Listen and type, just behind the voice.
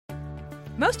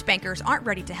Most bankers aren't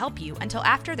ready to help you until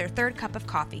after their third cup of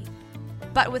coffee.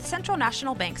 But with Central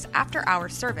National Bank's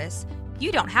after-hours service,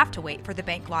 you don't have to wait for the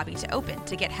bank lobby to open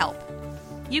to get help.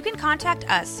 You can contact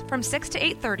us from 6 to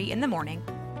 8:30 in the morning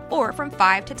or from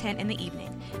 5 to 10 in the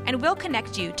evening, and we'll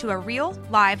connect you to a real,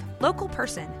 live, local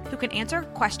person who can answer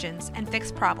questions and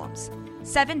fix problems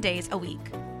 7 days a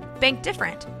week. Bank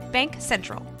different. Bank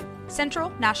Central. Central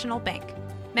National Bank.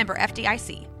 Member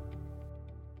FDIC.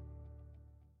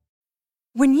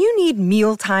 When you need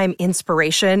mealtime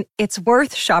inspiration, it's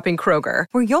worth shopping Kroger,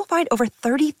 where you'll find over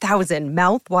 30,000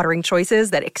 mouth-watering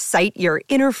choices that excite your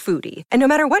inner foodie. And no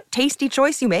matter what tasty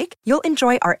choice you make, you'll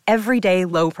enjoy our everyday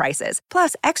low prices,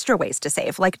 plus extra ways to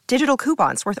save, like digital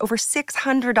coupons worth over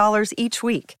 $600 each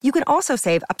week. You can also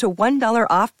save up to $1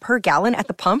 off per gallon at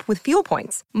the pump with fuel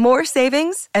points. More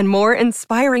savings and more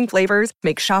inspiring flavors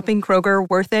make shopping Kroger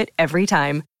worth it every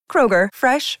time. Kroger,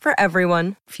 fresh for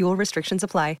everyone. Fuel restrictions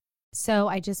apply. So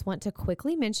I just want to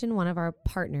quickly mention one of our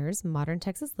partners, Modern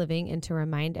Texas Living, and to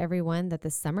remind everyone that the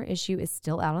summer issue is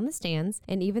still out on the stands.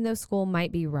 And even though school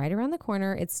might be right around the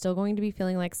corner, it's still going to be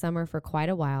feeling like summer for quite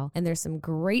a while. And there's some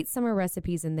great summer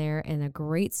recipes in there and a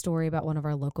great story about one of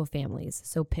our local families.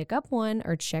 So pick up one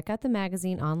or check out the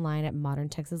magazine online at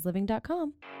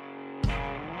moderntexasliving.com.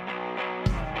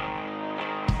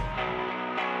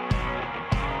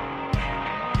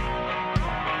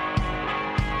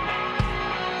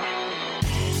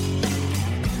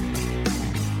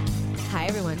 Hi,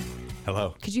 everyone.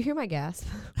 Hello. Could you hear my gasp?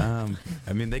 I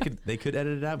mean, they could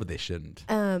edit it out, but they shouldn't.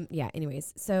 Yeah.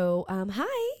 Anyways, so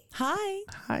hi.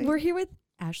 Hi. We're here with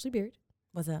Ashley Beard.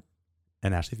 What's up?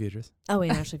 And Ashley Futures. Oh,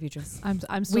 and Ashley Futures. I'm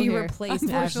still here. We replaced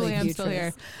Ashley I'm Futures. still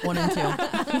here. 1 and 2.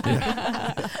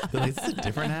 They're like, is this a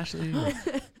different Ashley?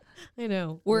 I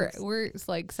know. We're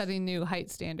like setting new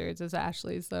height standards as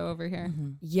Ashley's though over here. Mm-hmm.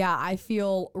 Yeah, I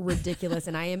feel ridiculous,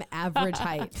 and I am average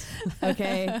height.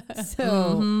 Okay,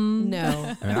 so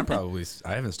no. I mean,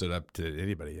 I haven't stood up to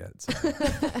anybody yet. So.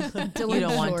 Dylan You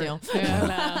don't want Short. to.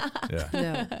 Yeah. Yeah.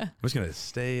 No, I'm just going to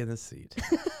stay in the seat.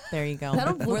 There you go.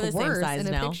 that'll look We're the same worse size in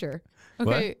a now. picture.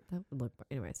 Okay, That would look.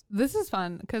 Anyways, this is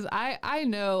fun because I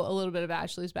know a little bit of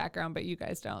Ashley's background, but you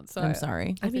guys don't. So I'm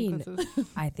sorry. I think mean, this is-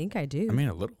 I think I do. I mean,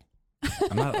 a little.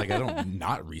 I'm not like, I don't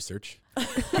not research. Who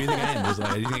do you think I am? Just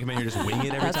like, do you think I come in here just wing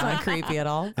it every That's time? not creepy at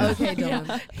all. okay,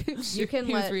 Dylan. She- You can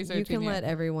he was let researching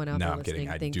everyone out No, there I'm kidding. listening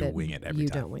I think do that wing it every you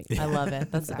time. don't wing. I love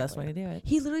it. That's the best Exactly. way to do it.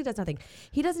 He literally does nothing.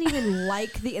 He doesn't even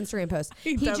like the Instagram post.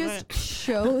 He doesn't. just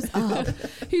shows up.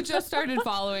 He just started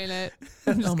following it.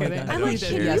 I'm just Oh my kidding. God. I'm don't like, share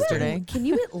can you, yesterday. can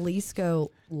you at least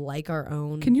go like our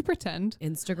own Can you pretend?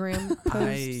 Instagram posts?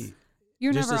 I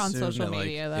You're just never on assume social that, like,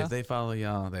 media though. if they follow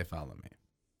y'all, they follow me.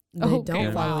 They Okay,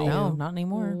 don't follow wow. you. No, not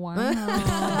anymore. Wow.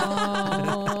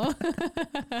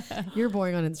 You're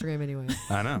boring on Instagram anyway.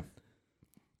 I know.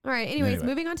 All right. Anyways, Anyway.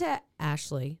 moving on to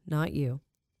Ashley, not you.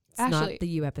 It's Ashley. not the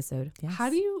you episode. Yes. How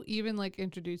do you even like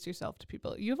introduce yourself to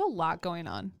people? You have a lot going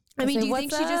on. I mean, say, do you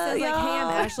think "What's she just says like, up, "Hey, I'm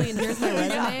y'all?" Ashley, and here's my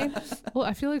resume"? Well,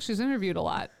 I feel like she's interviewed a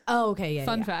lot. Oh, okay, yeah.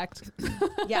 Fun yeah. fact.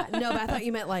 Yeah, no, but I thought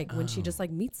you meant like when she just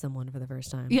like meets someone for the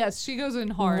first time. Yes, she goes in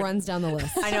hard. Runs down the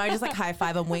list. I know. I just like high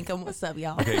five them, wink them. What's up,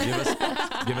 y'all? Okay,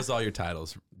 give us all your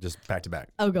titles, just back to back.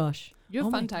 Oh gosh. You have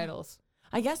Oh my fun God. titles.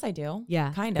 I guess I do.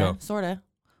 Yeah. Kind Go. of. Sort of.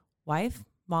 Wife,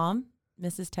 mom,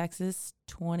 Mrs. Texas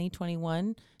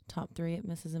 2021, top 3 at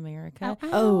Mrs. America.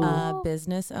 Oh.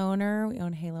 Business owner. We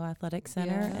own Halo Athletic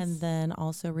Center. Yes. And then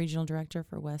also regional director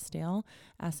for Westdale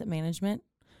Asset Management.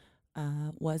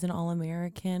 Was an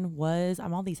All-American.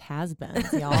 I'm all these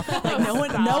has-beens, y'all.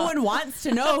 Like no one wants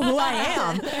to know who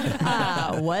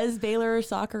I am. Was Baylor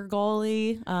soccer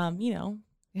goalie.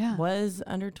 Yeah. Was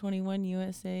under 21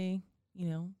 USA,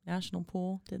 national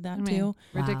pool. Did that I mean, too.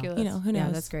 ridiculous. Who knows? Yeah,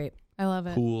 that's great. I love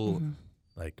it. Pool,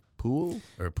 like pool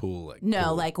or pool like No,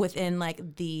 pool? like within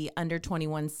like the under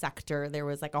 21 sector, there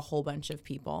was like a whole bunch of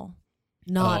people.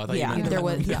 I Not thought you yeah, meant there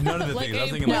was- none of the Like things. I was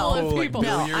a thinking like pool of pool, like people.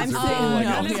 No, billiards I'm or saying- pool, like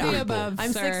no, a yeah. pool. above.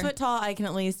 I'm Sir. 6 foot tall. I can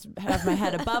at least have my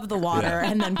head above the water, Yeah.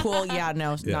 and then pool. Yeah,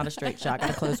 no, Yeah. not a straight shot.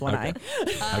 Gotta close one eye.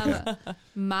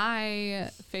 My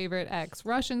favorite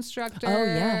ex-Rush instructor. Oh,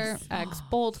 yes.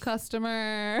 Ex-Bolt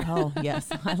customer. Oh yes,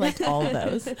 I liked all of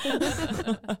those.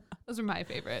 Those are my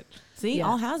favorite. See, Yeah.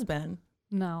 all has been.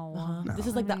 No. This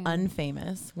is like the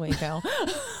unfamous Waco.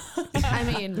 I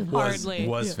mean, Hardly.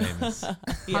 Was famous.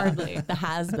 Hardly. The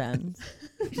has-beens.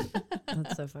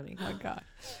 that's so funny. Oh my God.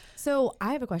 So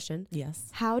I have a question. Yes.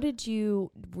 How did you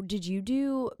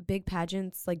do big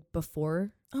pageants like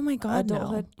before Oh my God,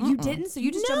 adulthood? no. You didn't? So you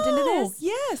just jumped into this?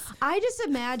 Yes. I just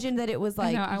imagined that it was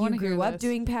like know, I you wanna hear grew up this.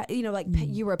 doing,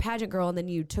 you were a pageant girl and then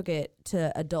you took it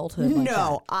to adulthood. Like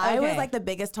No, that. I was Okay. like the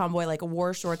biggest tomboy, like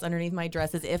wore shorts underneath my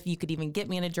dresses. If you could even get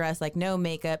me in a dress, like no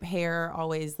makeup, hair,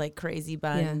 always like crazy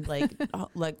bun,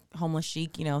 like homeless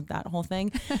chic, that whole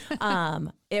thing.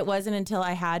 It wasn't until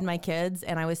I had my kids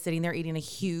and I was sitting there eating a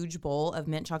huge bowl of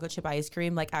mint chocolate chip ice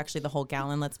cream, like actually the whole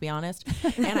gallon, let's be honest.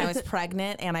 And I was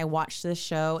pregnant and I watched this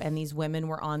show and these women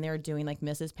were on there doing like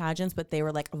Mrs. pageants, but they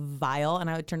were like vile. And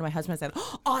I would turn to my husband and said,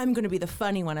 oh, I'm going to be the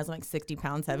funny one. I was like 60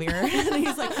 pounds heavier. And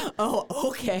he's like, oh,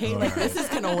 okay. Like this is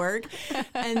going to work.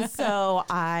 And so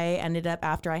I ended up,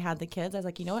 after I had the kids, I was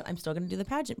like, you know what? I'm still going to do the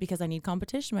pageant because I need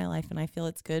competition in my life. And I feel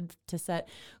it's good to set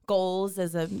goals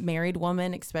as a married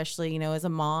woman, especially, as a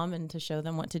mom, and to show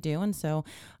them what to do. And so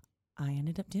I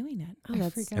ended up doing it. Oh,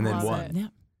 that's freaking And then love won. it. Yeah.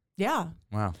 Yeah.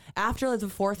 Wow. After the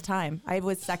fourth time, I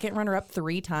was second runner up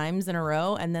 3 times in a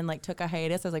row and then like took a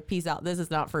hiatus. I was like, peace out. This is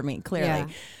not for me. Clearly. Yeah.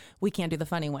 We can't do the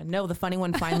funny one. No, the funny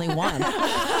one finally won.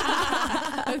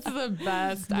 It's the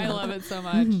best. I love it so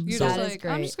much. You're That just is like,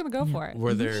 I'm great. just going to go for it.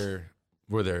 Were there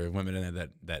women in there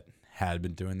that had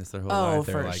been doing this their whole Oh, life?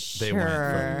 They were for like sure.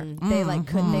 they went They like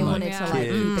couldn't. They Mhm. wanted Yeah. to from like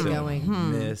keep kid it to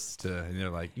going. miss to, and they're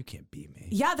like, you can't beat me.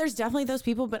 Yeah, there's definitely those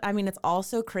people, but I mean, it's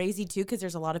also crazy too because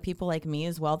there's a lot of people like me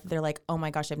as well. That they're like, oh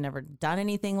my gosh, I've never done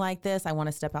anything like this. I want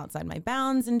to step outside my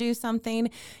bounds and do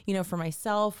something, for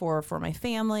myself or for my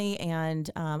family. And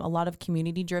a lot of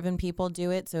community-driven people do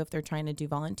it. So if they're trying to do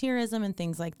volunteerism and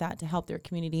things like that to help their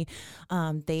community,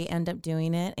 they end up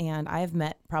doing it. And I've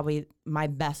met probably my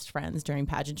best friends during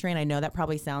pageantry, and I know that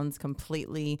probably sounds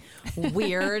completely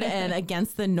weird and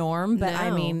against the norm, but I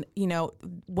No. mean,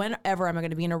 whenever I'm going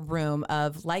to be in a room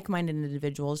of like-minded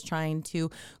individuals trying to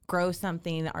grow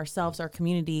something ourselves, our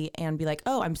community, and be like,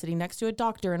 oh, I'm sitting next to a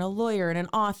doctor and a lawyer and an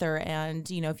author, and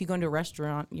if you go into a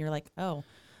restaurant, you're like, oh,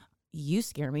 you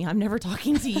scare me. I'm never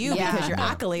talking to you Yeah. because your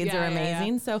accolades Yeah, are yeah, yeah.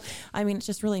 amazing. So, I mean, it's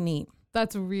just really neat.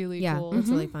 That's really Yeah, cool. it's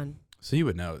really fun. So you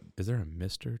would know. Is there a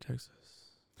Mr. Texas?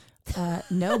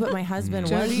 No, but my husband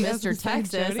was Jody, I was Mr. gonna say,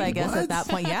 Texas, Jody. I guess, What? at that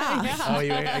point. Yeah. Oh, I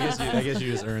guess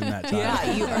you just earned that title.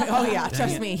 Yeah, oh yeah, Dang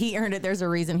trust it. me, he earned it. There's a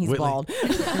reason he's Whitley. bald.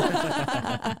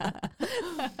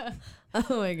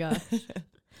 Oh my gosh.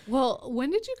 Well,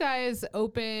 when did you guys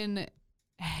open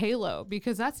Halo?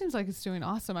 Because that seems like it's doing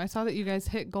awesome. I saw that you guys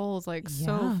hit goals so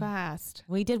Yeah. fast.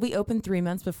 We opened 3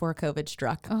 months before COVID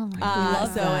struck. Oh my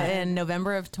God. So in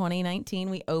November of 2019,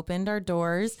 we opened our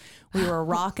doors. We were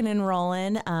rocking and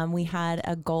rolling. We had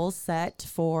a goal set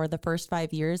for the first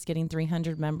 5 years, getting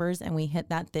 300 members, and we hit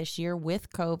that this year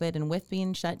with COVID and with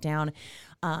being shut down.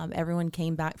 Everyone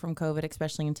came back from COVID,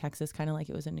 especially in Texas, kind of like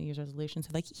it was a New Year's resolution. So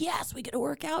like, yes, we get to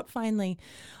work out finally.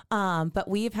 But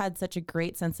we've had such a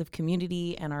great sense of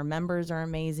community and our members are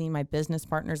amazing. My business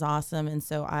partner's awesome. And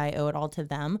so I owe it all to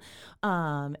them.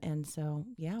 And so,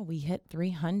 yeah, we hit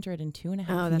 300 in 2.5 years.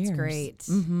 Oh, that's great.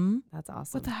 Mm-hmm. That's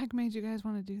awesome. What the heck made you guys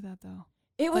want to do that though?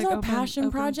 It was Like our open- passion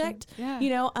open project. to-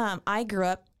 yeah. I grew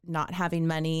up not having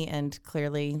money and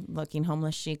clearly looking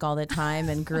homeless chic all the time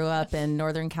and grew up in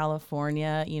Northern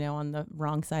California, on the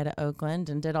wrong side of Oakland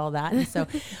and did all that. And so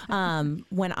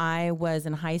when I was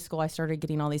in high school, I started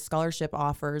getting all these scholarship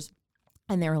offers.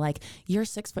 And they were like, you're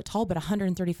 6 foot tall, but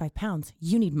 135 pounds.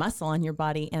 You need muscle on your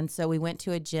body. And so we went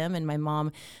to a gym and my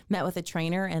mom met with a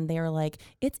trainer and they were like,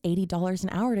 it's $80 an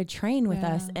hour to train with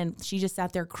us. And she just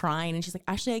sat there crying. And she's like,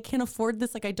 Ashley, I can't afford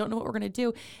this. Like, I don't know what we're going to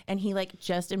do. And he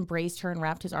just embraced her and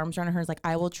wrapped his arms around her. He's like,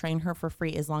 I will train her for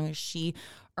free as long as she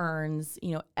earns,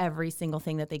 every single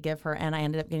thing that they give her. And I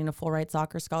ended up getting a full ride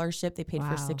soccer scholarship. They paid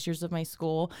for 6 years of my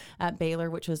school at Baylor,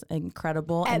 which was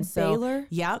incredible. At and so, Baylor?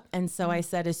 Yep. And so I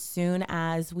said, as soon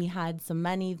as we had some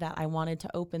money, that I wanted to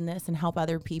open this and help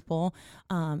other people,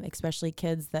 especially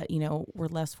kids that, were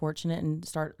less fortunate, and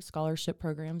start scholarship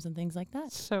programs and things like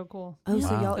that. So cool. Oh, so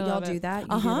Wow. y'all Love do it. that? You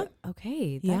do Uh-huh. that?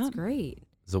 Okay, that's Yeah. great.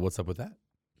 So what's up with that?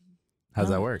 How's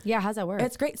that work? Yeah, how's that work?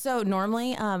 It's great. So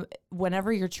normally,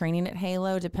 whenever you're training at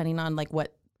Halo, depending on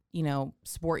what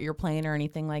sport you're playing or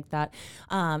anything like that,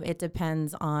 it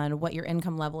depends on what your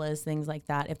income level is, things like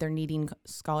that. If they're needing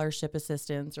scholarship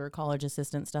assistance or college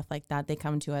assistance, stuff like that, they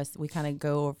come to us. We kind of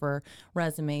go over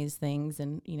resumes, things,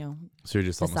 and So you're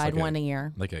just almost decide like one a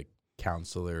year. like a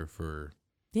counselor for.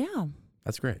 Yeah.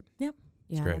 That's great. yeah,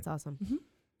 great. that's awesome. Mhm.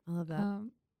 I love that.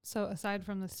 So aside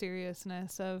from the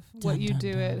seriousness of what you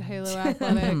do at Halo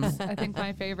Athletics, I think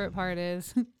my favorite part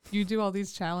is you do all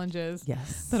these challenges.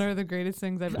 Yes. That are the greatest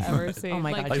things I've ever seen. Oh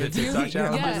my God. Like the TikTok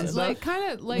challenges Yeah, and stuff? like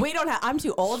kind of like We don't have. I'm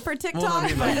too old for TikTok. Well, I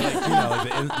mean, like, you know,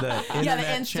 like the internet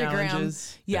the Instagram.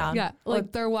 challenges. Yeah. yeah,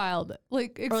 like they're wild.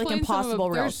 Like explain some of Impossible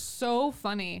them. They're Reels. so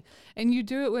funny, and you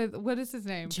do it with what is his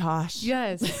name? Josh.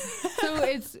 Yes. So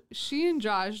it's she and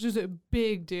Josh, just a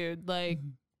big dude, like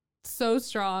so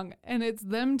strong, and it's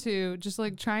them two just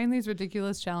like trying these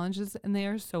ridiculous challenges, and they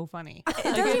are so funny. It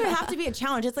doesn't even have to be a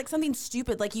challenge. It's like something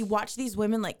stupid. Like you watch these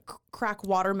women like crack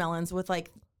watermelons with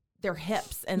like their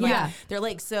hips and like their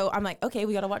legs. So I'm like, okay,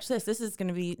 we got to watch this. This is going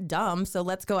to be dumb. So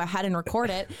let's go ahead and record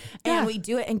it. And we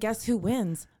do it. And guess who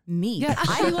wins? Me. Yeah,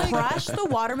 I crushed the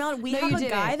watermelon. We No, have you a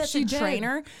didn't. guy that's She a did.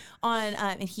 trainer on,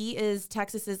 and he is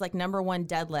Texas's like #1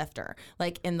 deadlifter,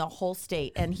 like in the whole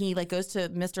state. And he like goes to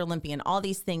Mr. Olympia and all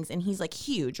these things. And he's like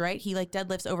huge, right? He like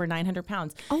deadlifts over 900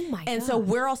 pounds. Oh my And so God.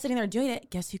 we're all sitting there doing it.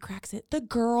 Guess who cracks it? The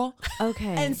girl.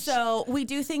 Okay. And so we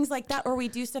do things like that, or we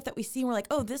do stuff that we see and we're like,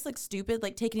 oh, this looks stupid,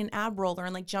 like taking an ab roller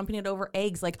and like jumping it over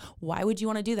eggs. Like, why would you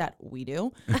want to do that? We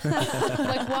do.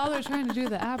 Like while they're trying to do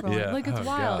the ab roll, Yeah. like it's Oh,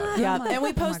 wild. God. Yeah. I'm like, And we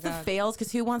oh my post the God. fails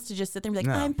because who wants to just sit there and be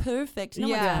like, No. I'm perfect. No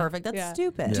Yeah. one's perfect. That's Yeah.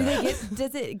 stupid. do they get?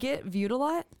 Does it get viewed a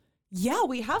lot? Yeah,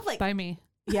 we have like, by me.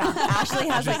 yeah, Ashley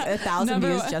has like 1,000 Number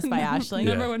views one- just by Ashley.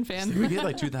 Number one fan. We get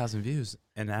like 2,000 views,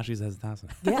 and Ashley's has 1,000.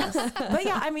 Yes. But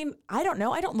yeah, I mean, I don't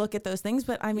know. I don't look at those things,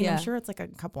 but I mean, Yeah. I'm sure it's like a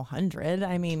couple hundred.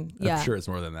 I mean, Yeah. I'm sure it's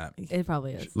more than that. It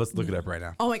probably is. Let's look it up right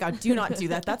now. oh my God, do not do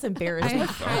that. That's I embarrassing.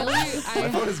 highly,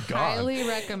 phone is gone. highly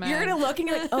recommend. You're gonna look and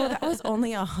you're like, oh, that was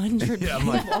only 100 Yeah, I'm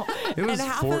people, like, it was and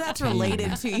half of that's 14.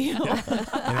 related to you.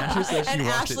 And Ashley said she And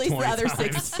watched Ashley's it the 20 other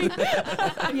times.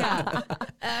 60. Yeah.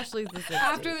 Ashley's the 60.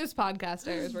 After this podcast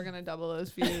airs, we're gonna double those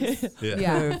views. Yeah.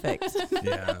 Yeah. Perfect.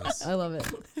 Yes. I love it.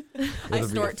 I It'll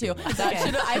be snort a too.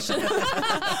 feeling. I should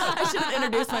have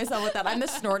introduced myself with that. I'm the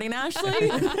snorting Ashley.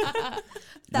 You'll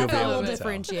That be able will to tell.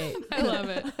 differentiate. I love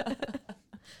it.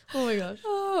 Oh my gosh.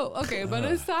 Oh, okay. But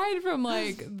aside from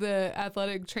like the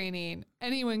athletic training,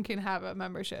 anyone can have a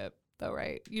membership, though,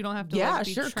 right? You don't have to. Yeah, like,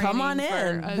 be sure. Come on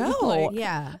training for in. a, No. like,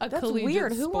 Yeah. a That's collegiate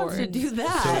weird. Who wants to sport. do So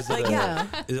that? is it, Like, yeah.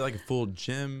 is it like a full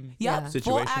gym Yeah, full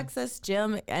situation? access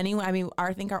gym. Anyone, I mean,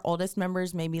 I think our oldest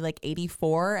members maybe like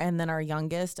 84, and then our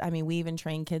youngest. I mean, we even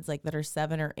train kids like that are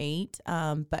 7 or 8.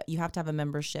 But you have to have a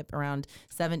membership around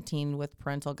 17 with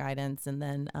parental guidance, and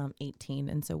then 18.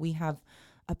 And so we have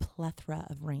a plethora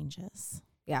of ranges.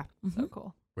 Yeah. So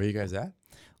cool. Where are you guys at?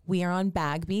 We are on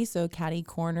Bagby, so catty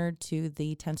corner to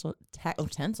the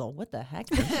Tensel. What the heck?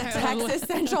 Texas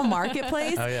Central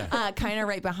Marketplace. Oh, yeah. Kind of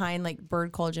right behind like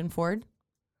Bird College and Ford,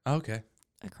 Oh, okay.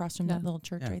 across from that little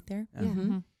church Yeah. right there. Yeah.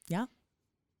 Mhm. Yeah.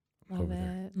 Love Over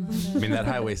there. it. Love I it. mean, that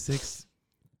Highway 6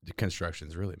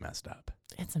 construction's really messed up.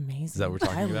 It's amazing. Is that what we're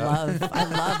talking about? I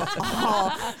love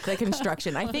all the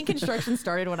construction. I think construction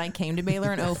started when I came to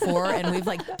Baylor in 04, and we've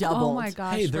like doubled. Oh my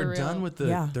gosh. Hey, for they're real. done with the.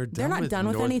 Yeah. They're done They're not with done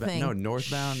with anything. No,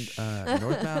 northbound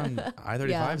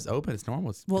I-35 is open. It's normal.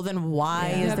 It's, Well, then why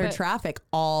Yeah. is there But- traffic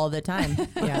all the time?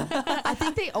 Yeah. I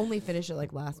think they only finished it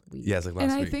like last week. yeah, it's like last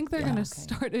And I week. think they're Yeah, gonna okay.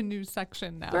 start a new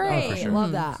section now. Great. for sure.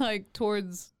 Love that. Like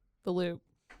towards the loop.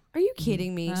 Are you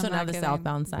kidding me? I'm So now not the kidding.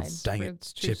 southbound side. It's- Dang it,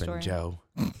 it's true Chip story. and Joe.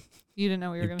 You didn't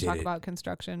know we were You going to did talk it. about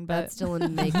construction, but That's still in the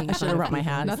making. I should have brought my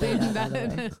hat. nothing, By the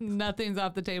way. nothing's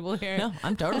off the table here. No,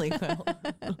 I'm totally.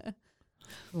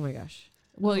 Oh my gosh.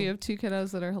 Well, you have 2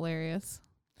 kiddos that are hilarious.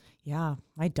 Yeah,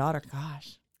 my daughter.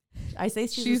 Gosh, I say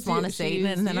she's She's a spawn you- of Satan,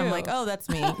 she's and then I'm you. like, oh, that's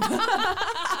me.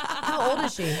 How old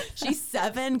is she? She's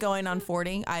 7, going on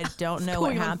 40. I don't know what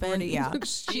Going on happened. 40. Yeah,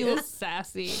 She is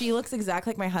sassy. she looks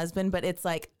exactly like my husband, but it's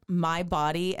like my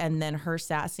body and then her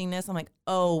sassiness. I'm like,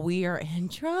 oh, we are in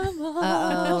trouble.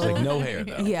 It's like no hair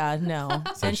though. Yeah, no.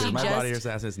 So And she's she my body or just,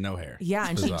 assassin is no hair. yeah,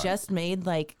 and she Bizarre. just made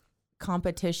like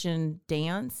competition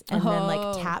dance and then Oh.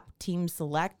 like tap team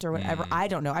select or whatever. I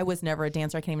don't know. I was never a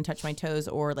dancer. I can't even touch my toes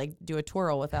or like do a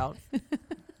twirl without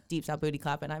deep south booty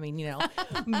clapping. I mean, you know,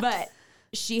 but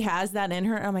she has that in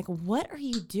her. And I'm like, what are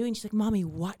you doing? She's like, Mommy,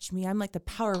 watch me. I'm like the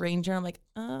Power Ranger. I'm like,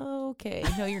 oh, okay.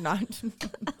 No, you're not.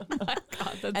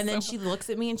 And then she looks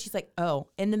at me and she's like, oh,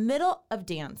 in the middle of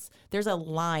dance, there's a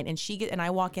line and and I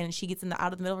walk in and she gets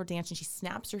out of the middle of her dance and she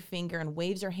snaps her finger and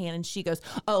waves her hand and she goes,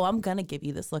 oh, I'm going to give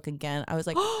you this look again. I was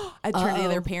like, I turned to the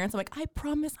other parents. I'm like, I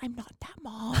promise I'm not that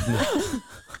mom.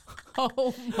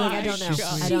 Oh my Like, I don't know.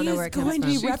 God. I don't know She where is it comes going to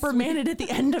be from. reprimanded at the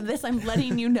end of this. I'm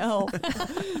letting you know.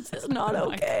 This is not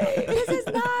okay. This is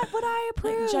not what what I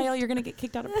approve. Like, Jael, you're gonna get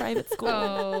kicked out of private school.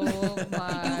 Oh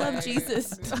my! You love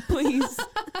Jesus, please.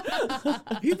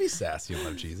 You'd be sassy and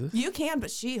love Jesus. You can,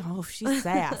 but she's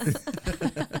sass.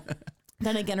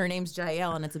 Then again, her name's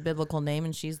Jael, and it's a biblical name,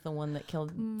 and she's the one that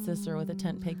killed Sisera with a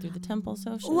tent peg through the temple.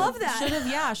 So Love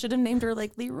that. Should have named her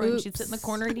like Leroy. And she'd sit in the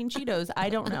corner eating Cheetos.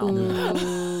 I don't know.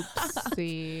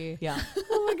 Oopsie. Yeah.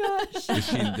 Oh my gosh.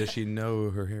 Does she know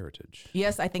her heritage?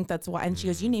 Yes, I think that's why. And she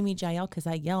goes, "You name me Jael because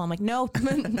I yell." I'm like, "No,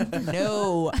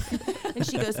 no." And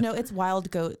she goes, "No, it's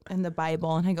wild goat in the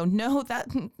Bible." And I go, "No, that."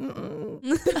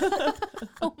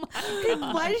 Oh my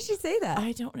God. Why did she say that?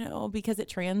 I don't know, because it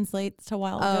translates to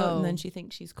wild goat, and then she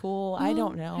thinks she's cool. I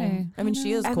don't know. Hey, I mean,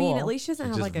 she is cool. I mean, at least she doesn't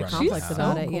have Just like a running complex out.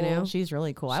 about So it, you know? cool. She's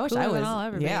really cool. I wish Cooler I than was. I'll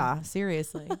ever be. Yeah,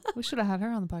 seriously. We should have had her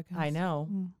on the podcast. I know.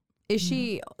 Is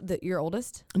she your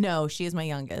oldest? No, she is my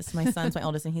youngest. My son's my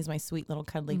oldest, and he's my sweet little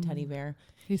cuddly teddy bear.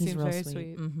 He He's seems real very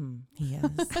sweet. Mm-hmm. He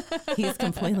is. He's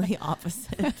completely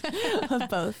opposite of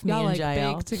both me Y'all and like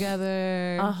Jael. bake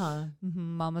together. Uh-huh.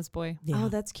 Mama's boy. Yeah. Oh,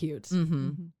 that's cute.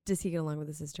 Mm-hmm. Does he get along with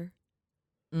his sister?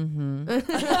 Mm-hmm.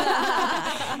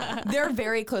 They're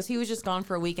very close. He was just gone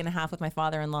for a week and a half with my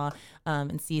father-in-law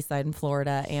in Seaside in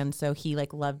Florida, and so he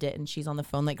like loved it. And she's on the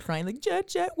phone like crying, like,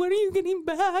 Jet, when are you getting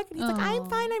back? And he's like, I'm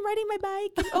fine. I'm riding my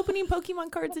bike and opening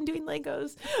Pokemon cards and doing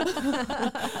Legos.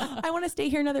 I want to stay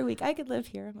here another week. I could live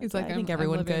here. I'm like, He's yeah, like, I think I'm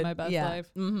everyone living could. my best Yeah. life.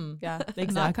 Mm-hmm. Yeah,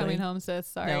 Exactly. Not coming home, sis.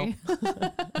 Sorry. No.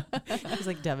 He's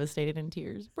like devastated in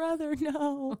tears. Brother, no.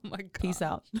 Oh my God. Peace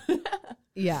out.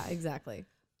 Yeah, exactly.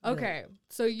 Okay,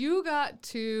 so you got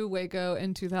to Waco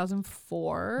in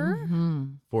 2004. Mm-hmm.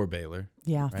 For Baylor.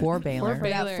 Yeah, Right. for Baylor. For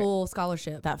that Baylor. full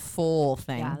scholarship. That full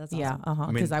thing. Yeah, that's Yeah, awesome.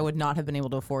 I because mean, I would not have been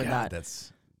able to afford God,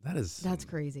 that. that is That's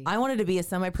crazy. I wanted to be a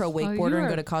semi-pro wakeboarder and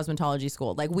go to cosmetology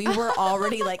school. Like we were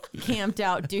already like camped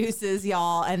out deuces,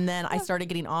 y'all. And then I started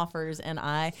getting offers, and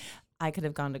I could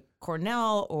have gone to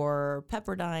Cornell or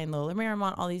Pepperdine, Loyola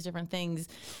Marymount, all these different things,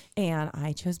 and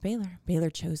I chose Baylor. Baylor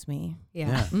chose me. yeah.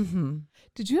 Yeah. Mm-hmm.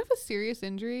 Did you have a serious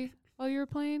injury while you were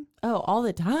playing? Oh, all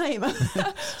the time.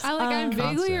 I'm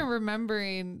vaguely Constant.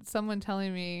 remembering someone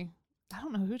telling me. I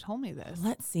don't know who told me this.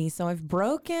 Let's see. So I've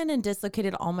broken and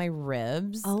dislocated all my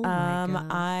ribs. Oh my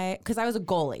God. Because I was a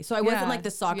goalie, so I wasn't Yeah, like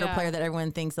the soccer yeah. player that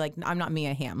everyone thinks like I'm not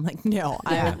Mia Hamm. Like no,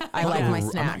 Yeah. I I'm like not my gonna- I'm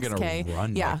not snacks. gonna Okay,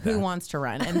 run yeah. like Who that. wants to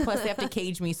run? And plus they have to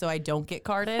cage me so I don't get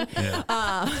carded.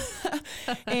 Yeah.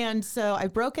 And so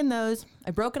I've broken those.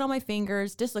 I've broken all my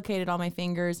fingers, dislocated all my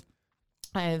fingers.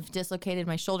 I've dislocated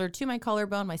my shoulder to my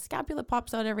collarbone. My scapula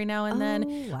pops out every now and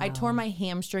then. Oh, I tore wow. my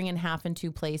hamstring in half in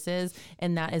 2 places,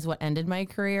 and that is what ended my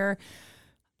career.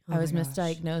 I was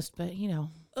misdiagnosed, but you know.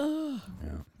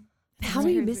 How were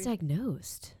you Crazy.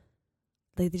 misdiagnosed?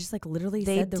 They just like literally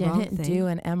They said the wrong didn't thing. do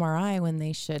an MRI when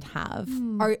they should have.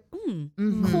 Are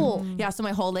cool. Yeah, so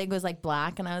my whole leg was like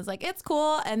black, and I was like, it's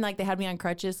cool. And like they had me on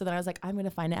crutches, so then I was like, I'm gonna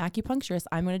find an acupuncturist.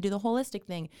 I'm gonna do the holistic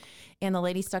thing. And the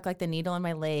lady stuck like the needle in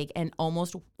my leg and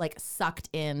almost like sucked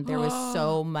in. There was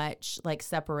so much like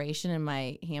separation in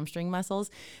my hamstring muscles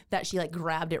that she like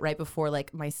grabbed it right before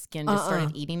like my skin just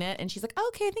started eating it. And she's like,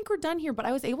 okay, I think we're done here. But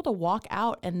I was able to walk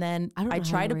out, and then I don't know I how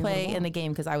tried you to were able to play in walk. the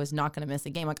game because I was not gonna miss a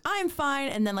game. Like I'm fine.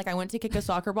 And then like I went to kick a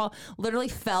soccer ball, literally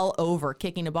fell over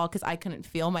kicking a ball because I couldn't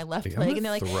feel my left I'm leg. gonna And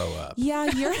they're like, throw up. yeah,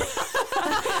 you're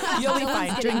you'll be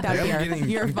fine. Drink that Like, I'm beer. getting-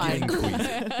 You're I'm fine. getting queasy.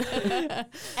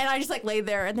 And I just like lay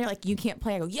there, and they're like, you can't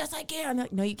play. I go, yes, I can. They're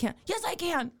like, no, you can't. Yes, I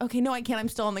can. Okay, no, I can't. I'm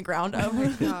still on the ground. Oh my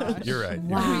gosh. You're right.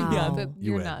 Wow. I mean, yeah, You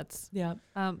you're win. nuts. Yeah.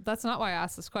 That's not why I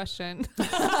asked this question.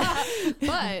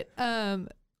 But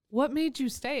what made you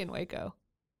stay in Waco?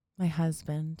 My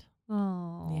husband.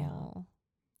 Oh.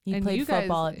 He And played you guys-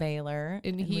 football at Baylor.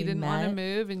 And we he didn't want to met.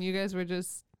 move, and you guys were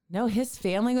just. No, his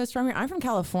family was from here. I'm from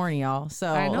California, y'all. So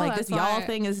I know, like this that's y'all why-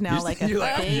 thing is now You're like a you're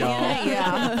like, thing. y'all.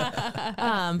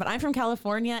 Yeah. But I'm from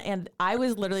California, and I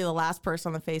was literally the last person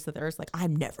on the face of the earth. Like,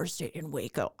 I'm never staying in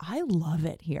Waco. I love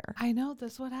it here. I know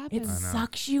that's what It happened.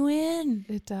 sucks you in.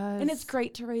 It does. And it's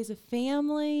great to raise a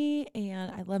family, and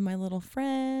I love my little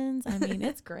friends. I mean,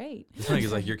 it's great. It's funny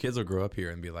because like your kids will grow up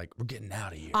here and be like, "We're getting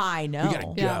out of here. I know. We gotta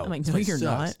go." Yeah. I'm like, This no, place you're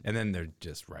sucks." not. And then they're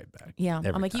just right back. Yeah.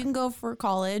 Every I'm like, you time. can go for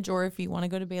college, or if you want to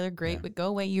go to Baylor, great, Yeah. but go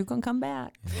away. You're going to come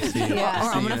back. See you- Yeah. Or see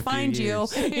I'm you going in to a few find you.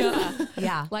 years. Yeah.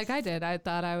 Yeah. Like I did. I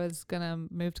thought I was going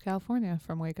to move to California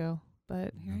from Waco,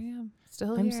 but here I am.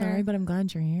 Still I'm here. sorry, but I'm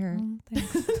glad you're here.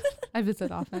 Thanks. I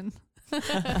visit often.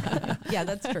 Yeah,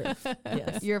 that's true.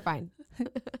 Yes. You're fine.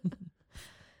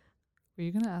 Were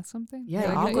you going to ask something? Yeah, Did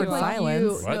I like, cut awkward you off?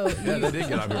 silence. What? No, yeah, they did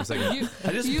get out here for a second. You,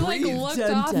 I just you like breathed. looked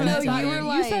Dun, off, and dun, I thought dun. you were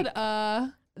like, you said,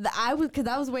 Because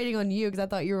I was waiting on you because I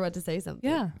thought you were about to say something.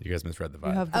 Yeah. You guys misread the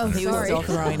You have vibe. the He was Sorry. still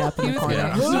throwing up in the corner.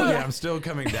 I'm still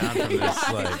coming down from this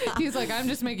like He's like, I'm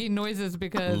just making noises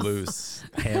because loose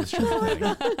hamstring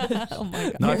thing. Oh my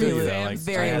God. No, I feel Very you loose. though. Like,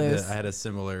 Very loose. I had a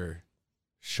similar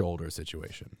shoulder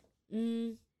situation.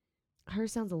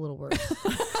 Hers sounds a little worse.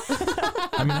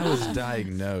 I mean, I was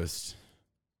diagnosed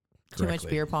Too much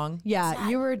correctly. beer pong. Yeah,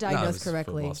 you were No, it diagnosed was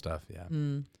correctly. Football stuff, yeah.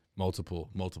 Mm. Multiple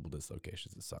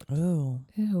dislocations. It sucked. Ooh.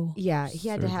 Ew. Yeah, he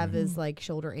had to have Surgery. his like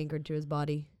shoulder anchored to his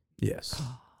body. Yes.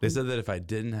 They said that if I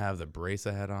didn't have the brace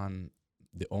I had on,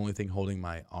 the only thing holding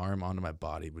my arm onto my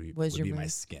body would Was your be my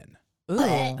brace? skin. Ooh.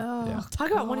 Oh, Yeah.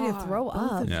 Talk about wanting to God, throw both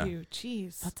up. of Yeah. you.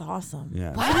 Jeez. That's awesome.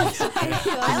 Yeah.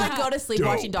 I like go to sleep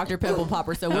watching Dr. Pimple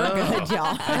Popper, so we're good, y'all.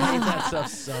 I hate that stuff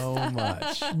so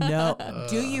much. No.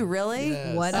 Do you really?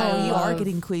 Yes. What Oh, I you are love.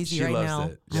 getting queasy She right loves now.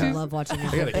 it. I Yeah. love watching your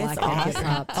I gotta black It's I'm and awesome.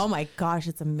 pops. Oh my gosh,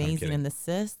 it's amazing. kidding. And the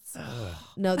cysts.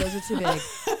 No, those are too big.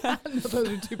 Those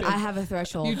are too big. I have a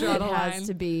threshold. You draw it the has line.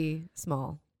 to be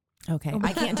small. Okay.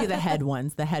 I can't do the head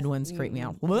ones. The head ones creep me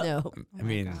out. No. I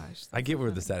mean, gosh, I get where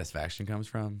the satisfaction comes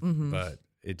from, Mm-hmm. but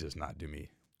it does not do me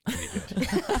any good.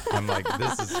 I'm like,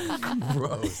 this is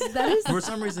gross. That is For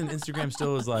some reason, Instagram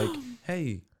still is like,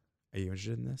 hey, are you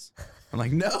interested in this? I'm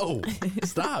like, no,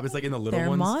 stop. It's like in the little They're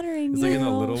ones. monitoring It's you. like in the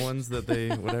little ones that they,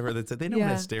 whatever, they said they don't want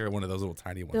Yeah. to stare at one of those little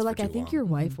tiny ones. They're for like, I too think long. your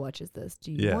wife watches this.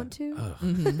 Do you Yeah. want to? Ugh,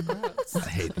 Mm-hmm. I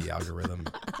hate the algorithm.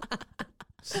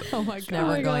 Oh my It's god. never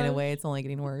Oh my going God. away. It's only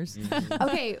getting worse.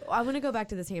 Okay, I want to go back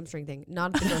to this hamstring thing,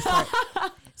 not the gross part.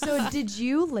 So, did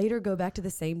you later go back to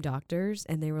the same doctors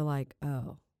and they were like,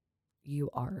 "Oh, you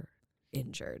are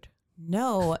injured"?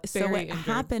 No. So Very what injured.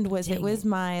 happened was Dang it was it.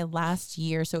 my last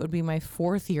year. So it would be my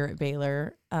 4th year at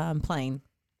Baylor playing.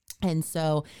 And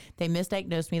so they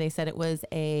misdiagnosed me. They said it was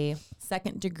a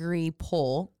 2nd-degree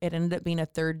pull. It ended up being a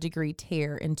 3rd-degree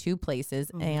tear in 2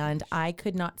 places. And I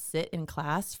could not sit in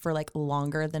class for like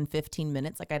longer than 15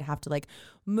 minutes. Like I'd have to like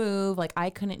move. Like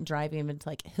I couldn't drive even to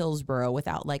like Hillsboro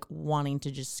without like wanting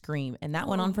to just scream. And that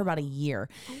went on for about a year.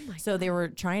 So they were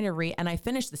trying to and I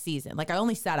finished the season. Like I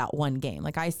only sat out 1 game.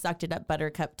 Like I sucked it up,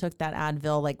 Buttercup, took that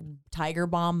Advil, like Tiger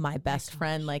Balm, my best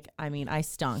friend. Like, I mean, I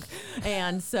stunk.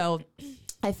 And so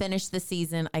I finished the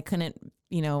season. I couldn't,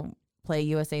 play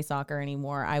USA soccer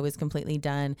anymore. I was completely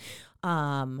done.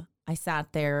 I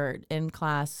sat there in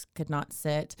class, could not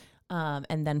sit.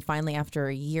 And then finally after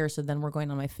a year, so then we're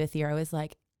going on my 5th year, I was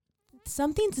like,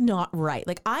 something's not right.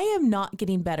 Like I am not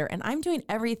getting better and I'm doing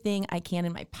everything I can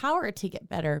in my power to get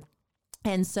better.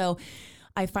 And so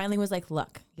I finally was like,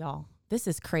 look, y'all, this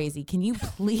is crazy. Can you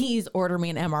please order me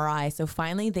an MRI? So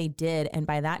finally they did. And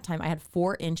by that time I had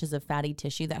 4 inches of fatty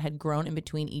tissue that had grown in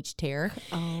between each tear.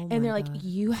 Oh, And they're like,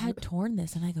 you had torn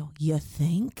this. And I go, you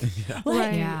think? Yeah. Like,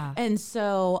 Right. Yeah. And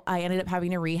so I ended up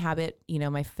having to rehab it,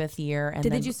 my 5th year. And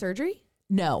Did they then, do surgery?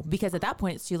 no, because at that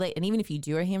point it's too late. And even if you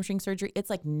do a hamstring surgery, it's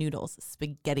like noodles,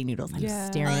 spaghetti noodles. I'm Yeah.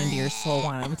 staring into your soul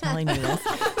while I'm telling you this.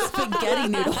 Spaghetti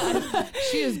noodles.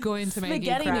 She is going to make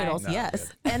Spaghetti you cry. noodles, No, yes.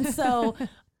 And so,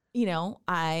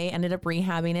 I ended up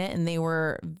rehabbing it and they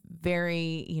were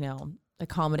very,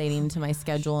 accommodating to my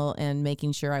schedule and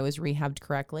making sure I was rehabbed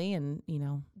correctly. And,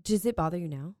 Does it bother you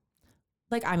now?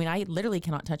 like, I mean, I literally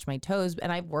cannot touch my toes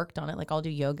and I've worked on it. Like I'll do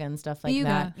yoga and stuff like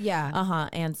that. Yeah.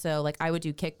 And so like I would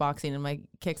do kickboxing and my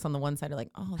kicks on the one side are like,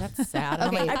 oh, that's sad. And I'm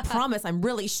Okay. like, I promise I'm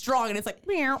really strong. And it's like,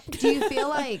 meow. Do you feel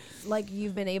like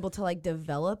you've been able to like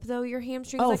develop though your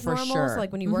hamstrings Oh, like for normal? sure. So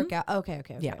like when you work out, okay.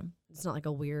 Yeah. It's not like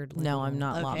a weird. No, I'm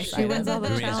not okay. lopsided. She wins all the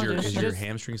I mean, challenges. is your Just-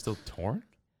 hamstring still torn?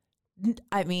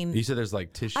 I mean, You said there's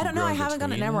like tissue. I don't know. I growing haven't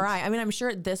gotten an between it? MRI. I mean, I'm sure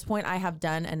at this point I have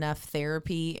done enough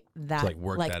therapy that like,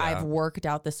 work that I've out. worked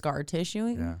out the scar tissue.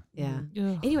 Yeah. Yeah.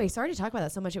 Ugh. Anyway, sorry to talk about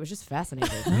that so much. It was just fascinating.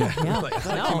 Yeah. Like, I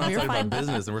thought No, I came out you're talking fine. about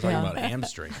business and we're talking Yeah. about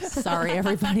hamstrings. Sorry,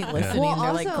 everybody listening. Well, They're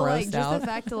also like like grossed just out. the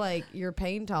fact that your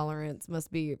pain tolerance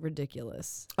must be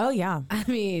ridiculous. Oh yeah. I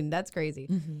mean, that's crazy.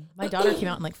 My daughter came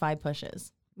out in like 5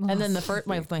 pushes. And then the first,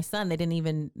 my son, they didn't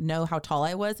even know how tall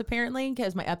I was apparently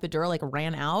because my epidural like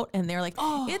ran out and they're like,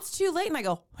 it's too late. And I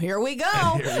go, here we go.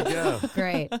 Here we go.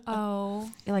 Great. Oh,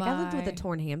 And, like I lived with a my.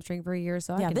 torn hamstring for a year,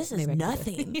 so I Yeah, can, this is maybe I can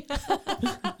do it.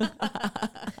 nothing.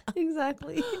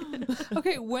 Exactly.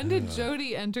 Okay, when did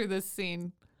Jody enter this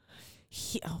scene?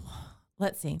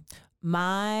 Let's see.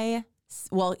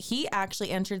 He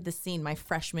actually entered the scene my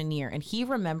freshman year and he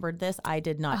remembered this. I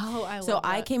did not. Oh, I So love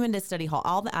I that. came into study hall.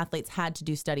 All the athletes had to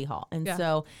do study hall. And Yeah.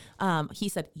 so he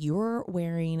said, you're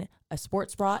wearing a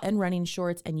sports bra and running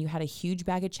shorts, and you had a huge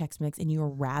bag of Chex Mix, and you were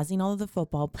razzing all of the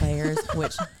football players,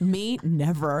 which me,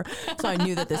 never. So I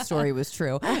knew that this story was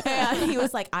true. And he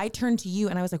was like, I turned to you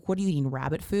and I was like, what are you eating,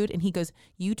 rabbit food? And he goes,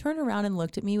 you turned around and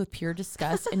looked at me with pure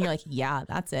disgust, and you're like, yeah,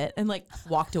 that's it. And like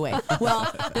walked away.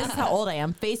 Well, this is how old I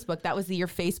am. Facebook, that was the year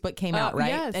Facebook came out, right?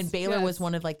 Yes, and Baylor was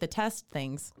one of like the test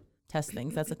things.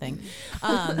 That's a thing.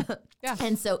 Yeah.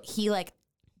 And so he like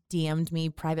DM'd me,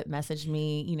 private messaged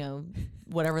me, you know,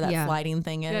 whatever that sliding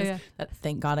thing is. Yeah. That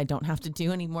thank God I don't have to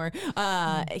do anymore.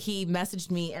 He messaged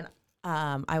me, and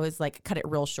I was like, cut it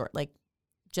real short, like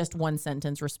just one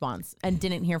sentence response, and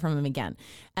didn't hear from him again.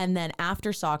 And then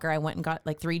after soccer, I went and got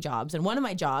like 3 jobs. And one of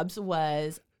my jobs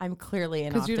was, I'm clearly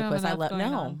an 'Cause you don't octopus. have enough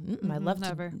going on. I love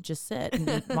Never. to just sit and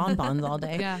eat bonbons all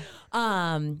day. Yeah.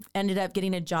 Ended up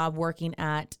getting a job working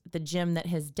at the gym that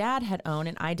his dad had owned,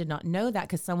 and I did not know that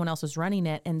because someone else was running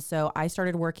it. And so I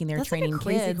started working there, That's training like a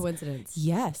crazy kids. coincidence.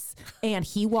 Yes. And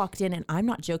he walked in, and I'm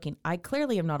not joking, I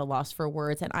clearly am not a loss for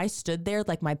words. And I stood there,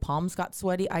 like my palms got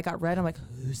sweaty, I got red. I'm like,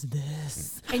 who's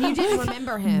this? And you didn't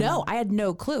remember him. No, I had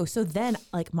no clue. So then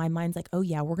like my mind's like, oh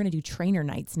yeah, we're going to do trainer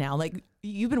nights now. Like,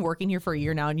 you've been working here for a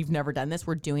year now and you've never done this.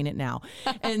 We're doing it now.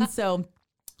 And so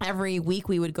every week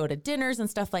we would go to dinners and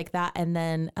stuff like that. And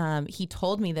then he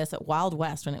told me this at Wild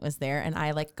West when it was there. And I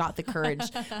like got the courage.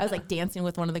 I was like dancing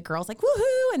with one of the girls, like,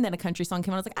 woohoo. And then a country song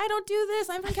came on. I was like, I don't do this.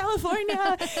 I'm from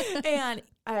California. And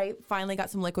I finally got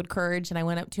some liquid courage, and I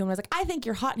went up to him and I was like, I think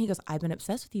you're hot. And he goes, I've been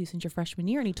obsessed with you since your freshman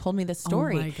year. And he told me this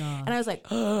story. my gosh. And I was like,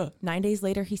 9 days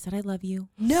later, he said, I love you.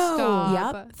 No.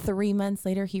 Stop. Yep. 3 months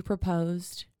later, he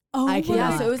proposed. Oh, I my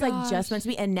yeah, so it was like gosh. just meant to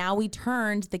be. And now we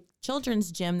turned the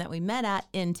children's gym that we met at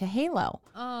into Halo.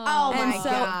 Oh and my so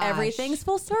gosh. everything's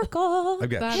full circle. I've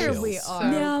got That chills. is we so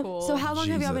are. Yeah. cool. So how long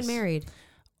have y'all been Jesus. married?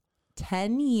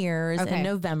 10 years Okay. in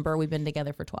November. We've been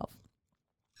together for 12.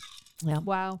 Yeah.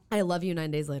 Wow. I love you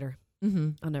 9 days later. Mm-hmm.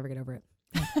 I'll never get over it.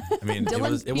 I mean,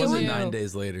 Dylan, it wasn't you- 9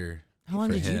 days later. How long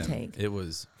for did you him. take? It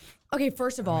was. Okay,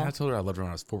 first of all, I told her I loved her when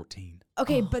I was 14.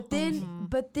 okay, but then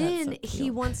That's so he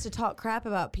cute. wants to talk crap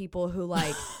about people who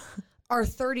like are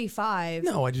 35.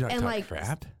 No, I do not and talk like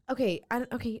crap. Okay,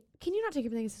 okay. Can you not take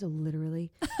everything so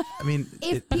literally? I mean,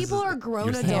 If people are grown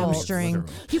you're saying it's adults- Hamstring.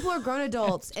 literal. People are grown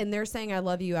adults and they're saying I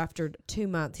love you after 2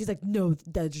 months. He's like, no,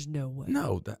 there's no way.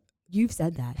 No, that, You've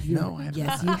said that. No, I have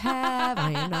Yes, not. you have.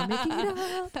 I am not making it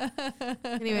up.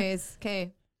 Anyways,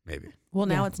 okay. maybe. Well,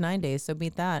 now Yeah. it's 9 days, so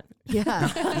beat that. Yeah.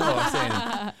 No, I'm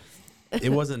saying it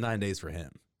wasn't 9 days for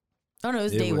him. Oh, no, it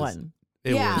was It day was- one.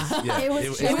 It Yeah. was. Yeah, It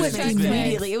was It was Chex Mix.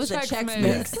 immediately. It was a Chex Chex Mix.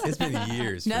 Mix. Yeah, it's been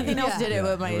years. for Nothing him. else did it Yeah,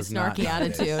 with my it was not snarky 9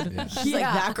 days. attitude. Yeah. She's like,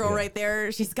 Yeah. that girl Yeah. right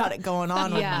there, she's got it going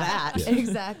on with that. Yeah.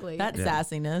 Exactly. That Yeah.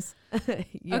 sassiness.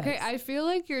 Yes. Okay, I feel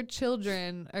like your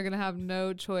children are gonna have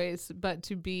no choice but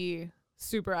to be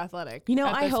super athletic. You know,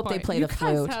 at I this hope they point. play you the guys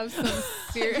flute. Have some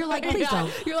serious. You're like, please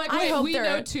don't. You're like, I wait, hope we they're-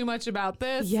 know too much about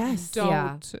this. Yes.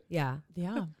 Don't. Yeah.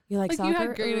 Yeah. You like Like soccer? you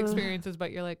had great Ugh. experiences,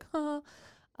 but you're like,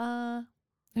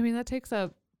 I mean, that takes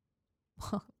up.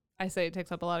 I say it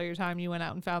takes up a lot of your time. You went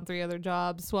out and found 3 other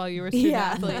jobs while you were a student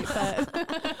Yeah. athlete.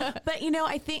 But But, you know,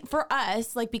 I think for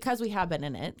us, like, because we have been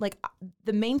in it, like,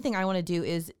 the main thing I want to do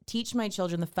is teach my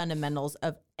children the fundamentals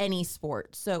of any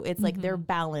sport. So it's like their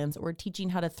balance, or teaching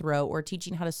how to throw, or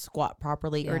teaching how to squat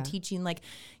properly, or Yeah. teaching, like,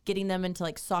 getting them into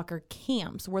like soccer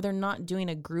camps where they're not doing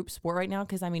a group sport right now.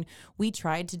 Cause I mean, we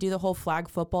tried to do the whole flag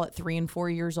football at 3 and 4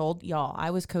 years old. Y'all, I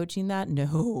was coaching that.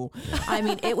 No, I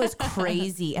mean, it was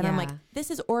crazy. And I'm like, Yeah. this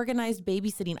is organized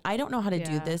babysitting. I don't know how to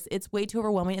do Yeah. this. It's way too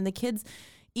overwhelming. And the kids,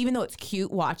 even though it's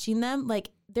cute watching them, like,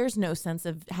 there's no sense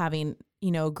of having, you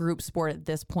know, group sport at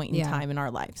this point in Yeah. time in our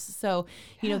lives. So,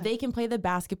 you know, they can play the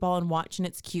basketball and watch, and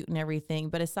it's cute and everything.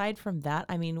 But aside from that,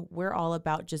 I mean, we're all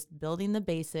about just building the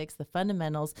basics, the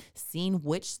fundamentals, seeing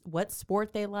what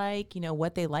sport they like, you know,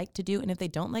 what they like to do. And if they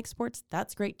don't like sports,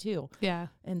 that's great too. yeah,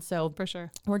 And so for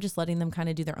sure. we're just letting them kind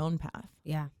of do their own path.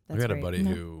 Yeah. I That's got a great. buddy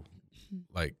No. who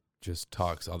like just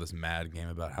talks all this mad game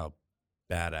about how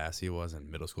badass he was in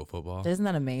middle school football. Isn't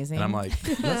that amazing? And I'm like,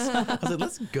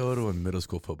 let's go to a middle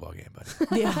school football game,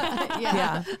 buddy. yeah.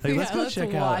 yeah. Like, let's Yeah, go let's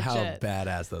check out watch how it.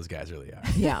 badass those guys really are.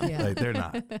 Yeah. Yeah. Like, they're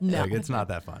not. No. Like, it's not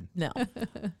that fun. No.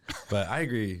 But I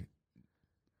agree.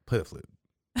 Play the flute.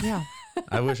 Yeah.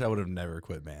 I wish I would have never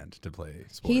quit band to play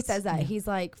sports. He says that. He's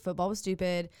like, football was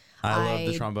stupid. I love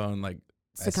the I trombone. Like,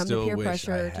 I succumbed to still peer wish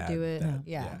pressure I to had do it. that.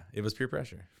 Yeah. It was peer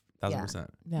pressure. 1000%.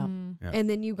 Yeah. Yeah. And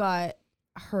then you got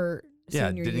hurt Yeah,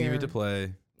 senior didn't year. get to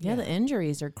play. Yeah. The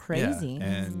injuries are crazy. Yeah,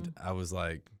 and I was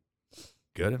like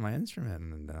good at my instrument,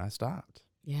 and then I stopped.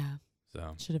 Yeah.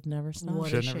 So Should have never stopped. What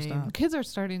should a never shame. stop. Kids are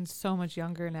starting so much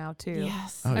younger now too.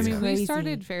 Yes. Oh, I mean, yeah. we Crazy.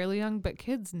 started fairly young, but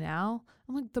kids now,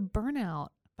 I'm like the burnout.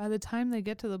 By the time they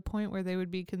get to the point where they would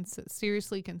be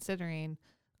seriously considering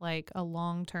like a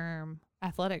long-term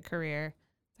athletic career,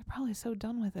 they're probably so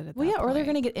done with it at Well, that yeah, or they're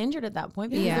going point. to get injured at that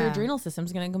point because Yeah. their adrenal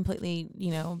system's going to completely,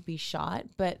 be shot.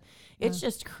 But it's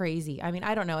just crazy. I mean,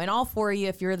 I don't know. And all for you,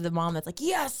 if you're the mom that's like,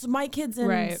 yes, my kid's in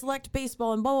Right. select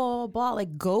baseball and blah, blah, blah, blah,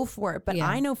 like go for it. But Yeah.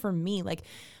 I know for me, like,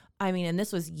 I mean, and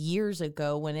this was years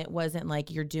ago when it wasn't like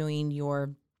you're doing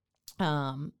your,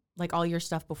 like all your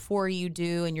stuff before you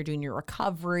do and you're doing your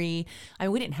recovery. I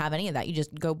mean, we didn't have any of that. You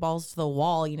just go balls to the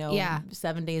wall, Yeah.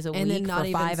 7 days a And then week not for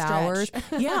even 5 hours.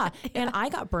 stretch. Yeah. And I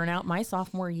got burnout my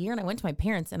sophomore year and I went to my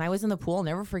parents and I was in the pool. I'll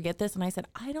never forget this. And I said,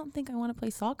 I don't think I want to play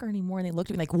soccer anymore. And they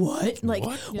looked at me like, what? Like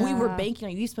we were Yeah. banking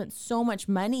on you. You spent so much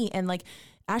money. And like,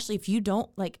 Ashley, if you don't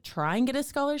like try and get a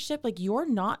scholarship, like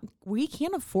we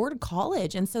can't afford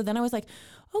college. And so then I was like,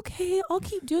 okay, I'll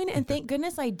keep doing it. And thank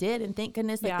goodness I did. And thank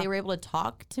goodness like Yeah. they were able to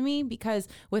talk to me because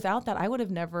without that, I would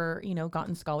have never,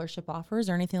 gotten scholarship offers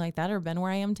or anything like that or been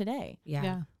where I am today. Yeah.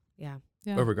 Yeah. Yeah.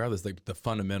 Yeah. But regardless, like the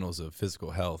fundamentals of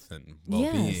physical health and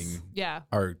well-being Yes. Yeah.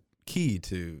 are key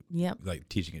to Yep. like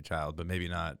teaching a child, but maybe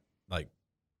not like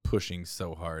pushing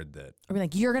so hard that Or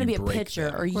like you're going to You be a break pitcher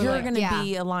them. or Or you're like- going to Yeah.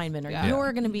 be a lineman or Yeah.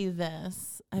 you're going to be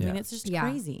this. I mean, Yeah. it's just Yeah.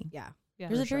 crazy. Yeah. Yeah.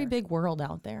 There's for a very sure. big world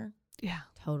out there. Yeah.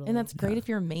 Totally. And that's great Yeah. if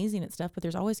you're amazing at stuff, but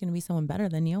there's always going to be someone better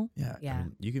than you. yeah, Yeah. I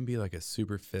mean, you can be like a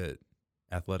super fit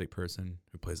athletic person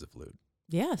who plays the flute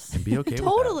Yes. and be okay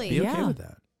Totally, with that. Be okay yeah. with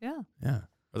that. Yeah. Yeah.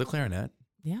 Or the clarinet.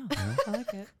 Yeah. You know? I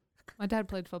like it. My dad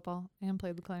played football and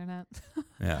played the clarinet.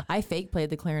 Yeah. I fake played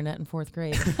the clarinet in 4th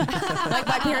grade. Like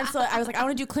my parents, I was like, I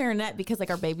want to do clarinet because like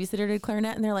our babysitter did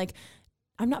clarinet, and they're like,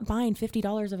 I'm not buying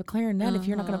 $50 of a clarinet if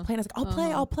you're not going to play. And I was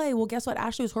like, I'll play. Well, guess what?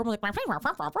 Ashley was horrible. Like, like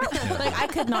I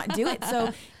could not do it.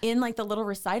 So in like the little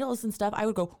recitals and stuff, I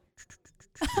would go.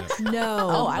 No.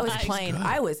 Oh, I was playing.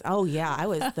 I was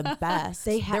the best.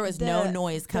 There was no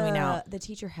noise coming out. The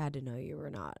teacher had to know you were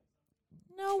not.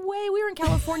 No way. We were in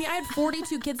California. I had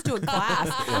 42 kids to a class.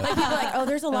 Like people are like, oh,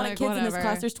 there's a lot Like, of kids in this whatever.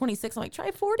 class. There's 26. I'm like,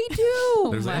 try 42.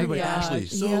 There's my everybody, gosh. Ashley,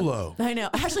 solo. I know.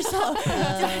 Ashley saw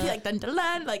like dun, dun,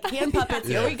 dun, like hand puppets.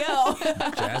 Here we go.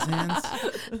 Jazz hands.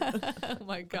 Oh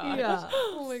my gosh. Yeah.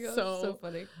 Oh my gosh. So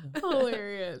funny.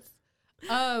 Hilarious.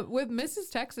 With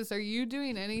Mrs. Texas, are you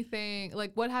doing anything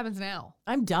like what happens now?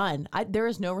 I'm done. There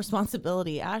is no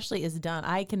responsibility. Ashley is done.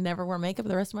 I can never wear makeup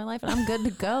the rest of my life, and I'm good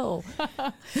to go.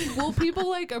 Will people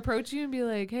like approach you and be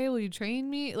like, "Hey, will you train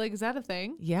me?" Like, is that a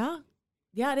thing? Yeah.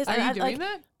 Yeah, it is. Are you doing like,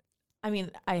 that? I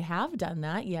mean, I have done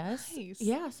that, yes. Nice.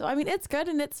 Yeah. So, I mean, it's good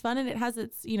and it's fun and it has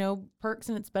its, perks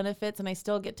and its benefits. And I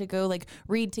still get to go like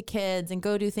read to kids and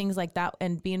go do things like that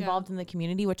and be involved in the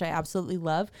community, which I absolutely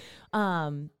love.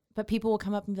 But people will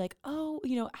come up and be like, oh,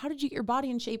 how did you get your body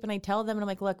in shape? And I tell them, and I'm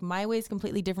like, look, my way is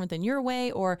completely different than your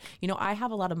way. Or, I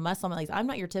have a lot of muscle on my legs. I'm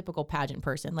not your typical pageant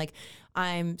person. Like,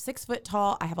 I'm 6 foot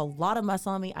tall. I have a lot of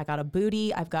muscle on me. I got a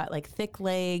booty. I've got like thick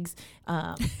legs.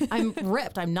 I'm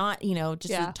ripped. I'm not,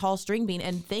 just a tall string bean.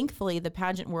 And thankfully, the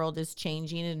pageant world is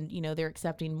changing and, they're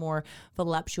accepting more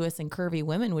voluptuous and curvy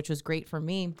women, which was great for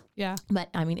me. Yeah. But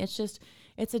I mean,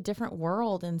 it's a different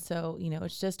world. And so,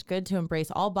 it's just good to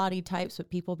embrace all body types, but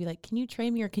people be like, can you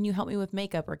train me or can you help me with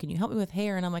makeup or can you help me with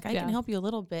hair? And I'm like, I can help you a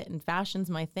little bit and fashion's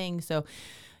my thing. So,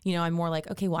 I'm more like,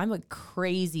 okay, well, I'm a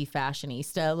crazy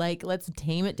fashionista. Like, let's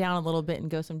tame it down a little bit and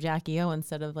go some Jackie O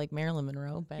instead of like Marilyn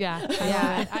Monroe. But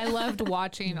Yeah. I loved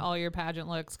watching all your pageant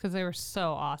looks because they were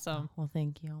so awesome. Well,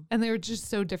 thank you. And they were just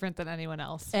so different than anyone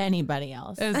else. Anybody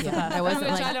else. It was the best. I wasn't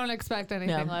Which like, I don't expect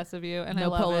anything No. less of you. And I no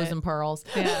love polos it. and pearls.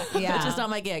 Yeah. Yeah. It's just not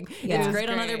my gig. Yeah. It's It was great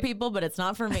on other great. people, but it's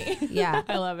not for me. Yeah.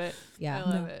 I love it. Yeah. I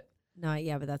love it. No,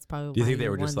 yeah, but that's probably Do you why think they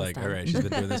were won just this like, time. all right, she's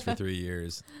been doing this for 3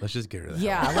 years. Let's just get her the hell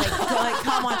Yeah, out. like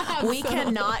come on. We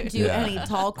cannot do Yeah. any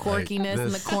tall quirkiness in the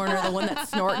this- corner. The one that's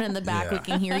snorting in the back. We Yeah.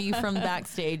 can hear you from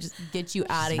backstage. Just get you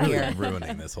out of Really here.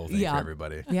 ruining this whole thing Yeah. for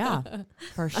everybody. Yeah,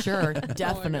 for sure. Oh my God.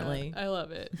 Definitely. I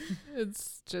love it.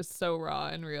 It's just so raw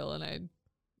and real, and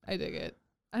I dig it.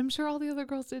 I'm sure all the other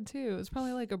girls did too. It's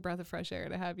probably like a breath of fresh air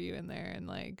to have you in there, and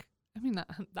like, I mean,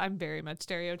 I'm very much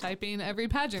stereotyping every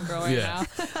pageant girl right Yeah.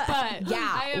 now, but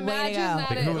Yeah, I way to imagine go. that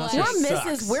Like, it who else like, just We're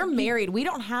sucks. Mrs. We're married. We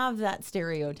don't have that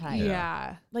stereotype.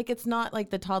 yeah. Like it's not like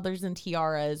the toddlers and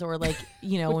tiaras or like,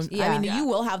 when- yeah. I mean, you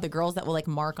will have the girls that will like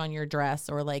mark on your dress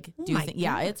or like do my things.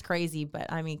 Yeah, it's crazy. But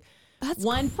I mean, That's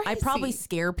I probably crazy.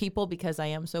 scare people because I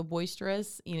am so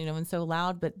boisterous, and so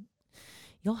loud, but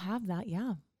you'll have that.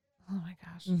 Yeah. Oh my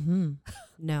gosh. Mm-hmm.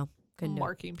 No, Couldn't do it.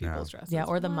 marking people's dresses. Yeah,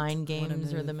 or the What? mind What a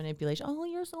games or the move. manipulation. Oh,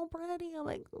 you're so pretty. I'm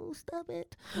like, oh, stop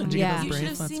it. Did you get Yeah. those You should have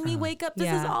bracelets? seen me wake up. This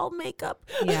is Yeah. all makeup.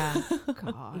 Yeah.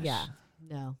 Gosh. Yeah.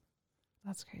 No.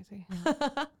 That's crazy.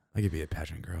 I could be a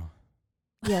pageant girl.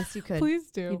 Yes, you could. Please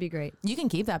do. You'd be great. You can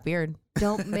keep that beard.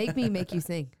 Don't make me make you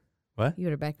sing. What? You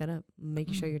better back that up. Make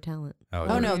you show your talent.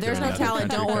 Oh, no, there's no talent.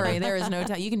 Don't worry. There is no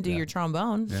talent. You can do Yeah. your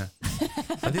trombone. Yeah.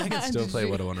 I think I can still play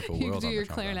What a Wonderful You World do on your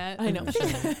the trombone. clarinet. I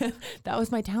know. That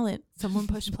was my talent. Someone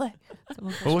push play.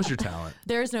 Someone push What was your talent?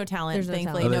 There is no talent, There's no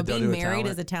thankfully. talent. No, Oh, they don't being do a married talent?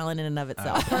 is a talent in and of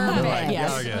itself. Perfect.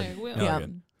 Yes. Oh, good. Like, we'll- Oh, Yeah.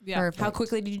 good. Yeah. Perfect. How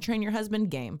quickly did you train your husband?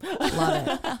 Game. Love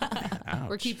it. Ouch.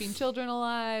 We're keeping children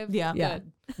alive. Yeah. Yeah.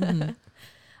 Good.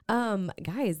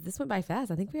 Guys, this went by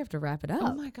fast. I think we have to wrap it up.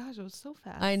 Oh my gosh, it was so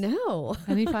fast. I know.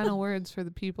 Any final words for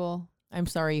the people? I'm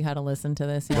sorry you had to listen to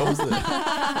this. What y'all. was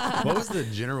the What was the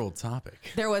general topic?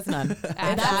 There was none.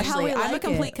 That's how we I'm a like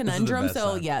complete it. conundrum, best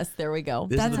so time. yes, there we go.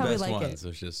 This That's is the how we best like one. it. So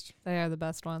it's just They are the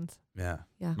best ones. yeah.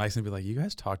 Yeah. Mike's gonna be like, you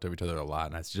guys talked over each other a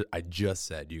lot, and I just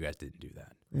said you guys didn't do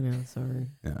that. I know. Sorry.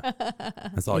 Yeah.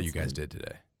 That's all you guys did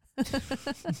today.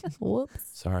 Whoops.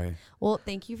 Sorry. Well,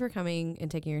 thank you for coming and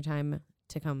taking your time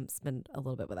to come spend a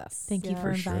little bit with us. Thank you Yeah.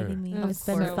 for For sure. inviting me. It was It's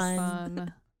been so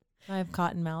fun. I have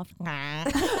cotton mouth.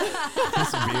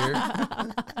 Some beer.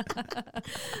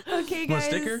 Okay, Want a guys.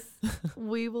 sticker?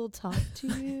 We will talk to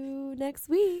you next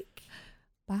week.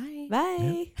 Bye.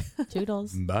 Bye.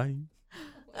 Toodles. Bye.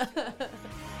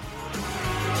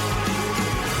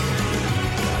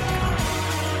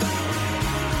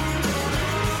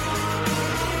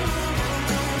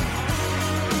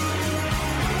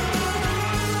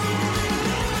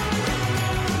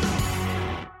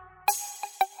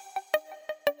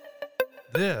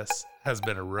 This has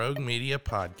been a Rogue Media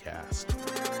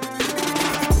podcast.